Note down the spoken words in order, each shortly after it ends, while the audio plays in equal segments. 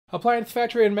Appliance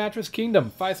Factory and Mattress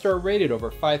Kingdom, 5-star rated, over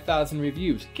 5,000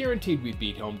 reviews, guaranteed we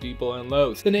beat Home Depot and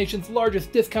Lowe's. The nation's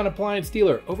largest discount appliance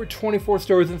dealer, over 24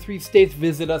 stores in 3 states.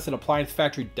 Visit us at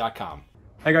appliancefactory.com.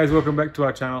 Hi guys, welcome back to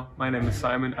our channel. My name is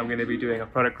Simon. I'm going to be doing a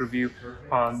product review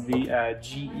on the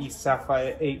GE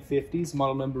Sapphire 850s.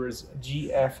 Model number is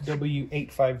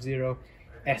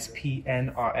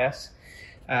GFW850SPNRS.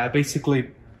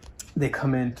 Basically, they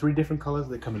come in 3 different colors.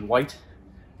 They come in white,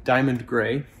 diamond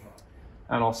gray,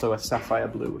 and also a sapphire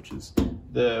blue, which is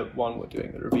the one we're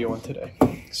doing the review on today.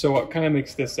 So what kind of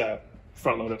makes this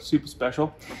front loader super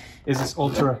special is this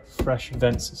ultra fresh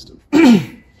vent system.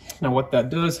 Now what that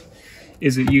does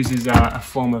is it uses a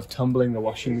form of tumbling the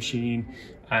washing machine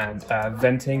and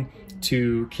venting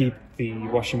to keep the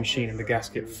washing machine and the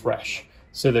gasket fresh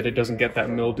so that it doesn't get that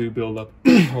mildew buildup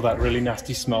or that really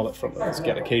nasty smell that front loaders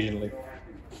get occasionally.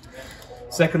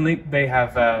 Secondly, they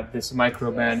have this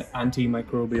microban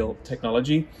antimicrobial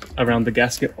technology around the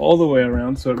gasket all the way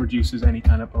around, so it reduces any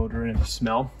kind of odor and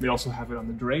smell. They also have it on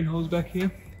the drain hose back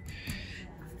here.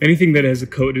 Anything that is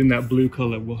coated in that blue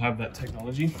color will have that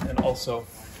technology, and also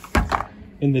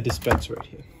in the dispenser right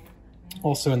here.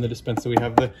 Also in the dispenser we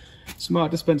have the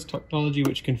smart dispense technology,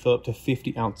 which can fill up to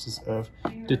 50 ounces of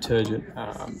detergent,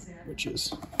 which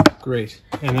is great.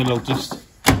 And then it'll just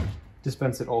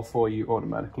dispense it all for you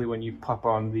automatically when you pop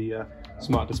on the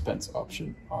smart dispense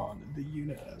option on the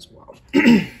unit as well.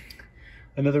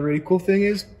 Another really cool thing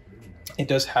is it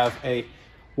does have a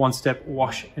one-step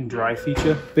wash and dry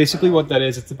feature. Basically what that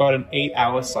is, it's about an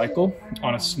 8-hour cycle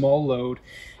on a small load.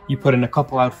 You put in a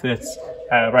couple outfits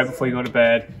right before you go to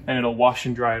bed, and it'll wash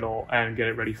and dry it all and get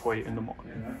it ready for you in the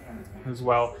morning. As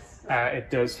well,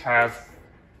 it does have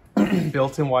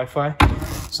built-in Wi-Fi,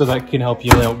 so that can help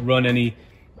you run any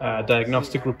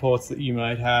diagnostic reports that you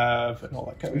might have and all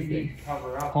that kind of thing.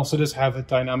 Also does have a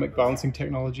dynamic balancing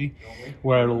technology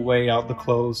where it'll weigh out the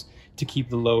clothes to keep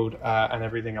the load and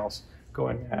everything else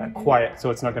going quiet, so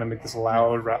it's not going to make this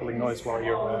loud rattling noise while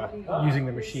you're using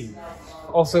the machine.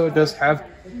 Also, it does have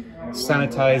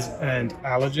sanitize and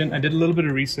allergen. I did a little bit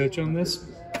of research on this.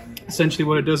 Essentially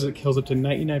what it does is it kills up to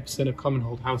 99% of common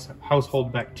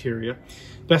household bacteria.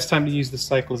 Best time to use this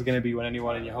cycle is going to be when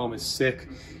anyone in your home is sick.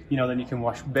 You know, then you can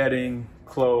wash bedding,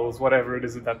 clothes, whatever it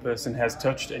is that that person has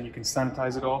touched, and you can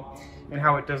sanitize it all. And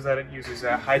how it does that, it uses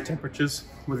high temperatures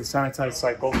with a sanitized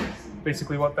cycle.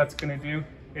 Basically what that's going to do,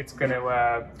 it's going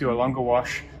to do a longer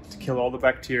wash to kill all the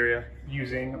bacteria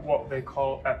using what they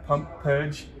call a pump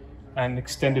purge and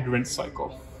extended rinse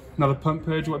cycle. Now the pump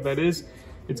purge, what that is,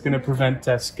 it's going to prevent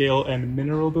scale and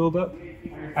mineral buildup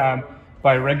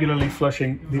by regularly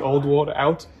flushing the old water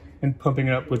out and pumping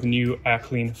it up with new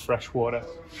clean fresh water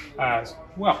as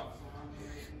well.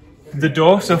 The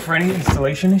door, so for any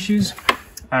installation issues,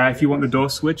 if you want the door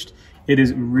switched, it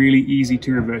is really easy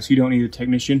to reverse. You don't need a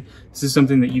technician. This is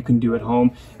something that you can do at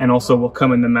home, and also will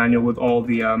come in the manual with all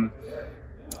the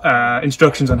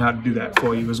instructions on how to do that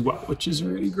for you as well, which is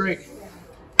really great.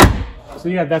 So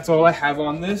yeah, that's all I have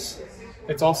on this.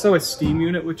 It's also a steam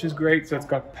unit, which is great. So it's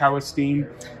got power steam,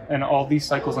 and all these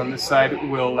cycles on this side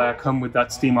will come with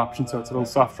that steam option, so it's a little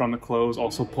softer on the clothes.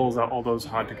 Also pulls out all those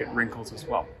hard to get wrinkles as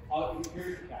well.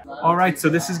 All right, so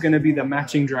this is going to be the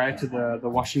matching dryer to the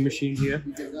washing machine here.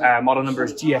 Model number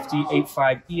is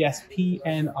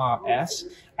GFD85ESPNRS.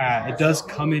 It does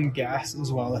come in gas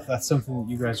as well, if that's something that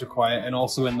you guys require, and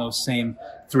also in those same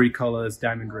 3 colors,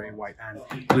 diamond gray, white, and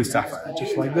blue sapphire,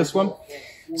 just like this one.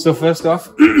 So first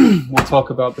off, we'll talk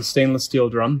about the stainless steel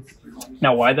drum.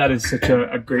 Now, why that is such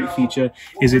a great feature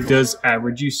is it does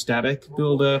reduce static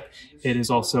buildup. It is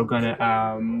also going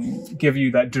to give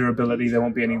you that durability. There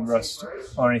won't be any rust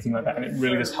or anything like that, and it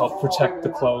really does help protect the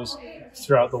clothes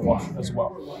throughout the wash as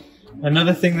well.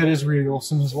 Another thing that is really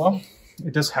awesome as well,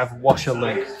 it does have washer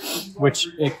link, which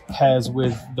it pairs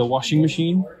with the washing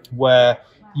machine, where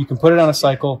you can put it on a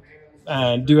cycle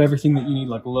and do everything that you need,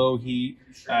 like low heat,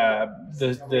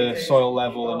 the soil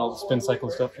level, and all the spin cycle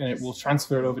stuff, and it will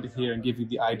transfer it over to here and give you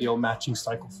the ideal matching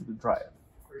cycle for the dryer.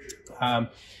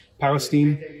 Power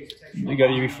steam, you got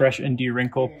to refresh and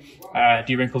de-wrinkle.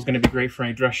 De-wrinkle is going to be great for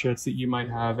any dress shirts that you might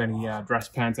have, any dress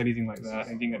pants, anything like that,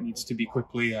 anything that needs to be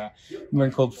quickly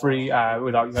wrinkled free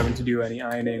without you having to do any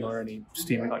ironing or any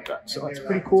steaming like that. So that's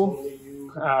pretty cool.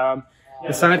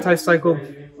 The sanitize cycle,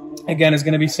 again, is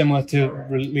going to be similar to,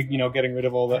 getting rid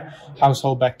of all the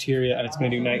household bacteria, and it's going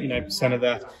to do 99% of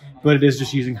that. But it is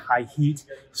just using high heat.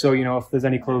 So, if there's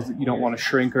any clothes that you don't want to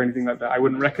shrink or anything like that, I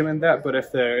wouldn't recommend that. But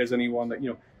if there is anyone that,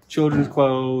 children's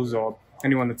clothes or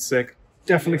anyone that's sick,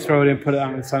 definitely throw it in, put it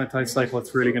on the sanitized cycle.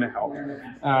 It's really going to help.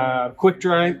 Quick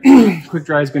dry. Quick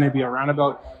dry is going to be around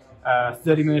about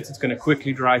 30 minutes, it's going to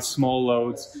quickly dry small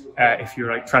loads if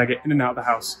you're like trying to get in and out of the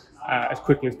house as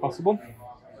quickly as possible.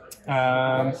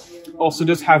 Also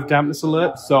does have dampness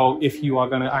alert, so if you are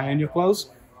going to iron your clothes,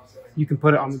 you can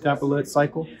put it on the damp alert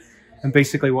cycle, and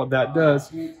basically what that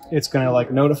does, it's going to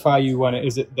like notify you when it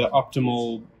is at the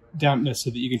optimal dampness so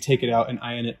that you can take it out and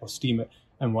iron it or steam it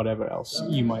and whatever else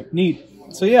you might need.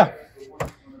 So yeah,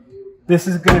 this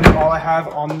is going to be all I have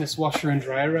on this washer and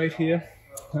dryer right here.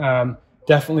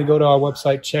 Definitely go to our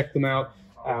website, check them out.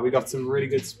 We got some really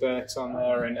good specs on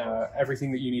there and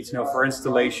everything that you need to know for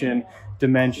installation,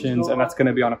 dimensions, and that's going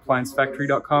to be on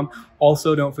appliancefactory.com.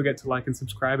 Also, don't forget to like and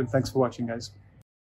subscribe, and thanks for watching, guys.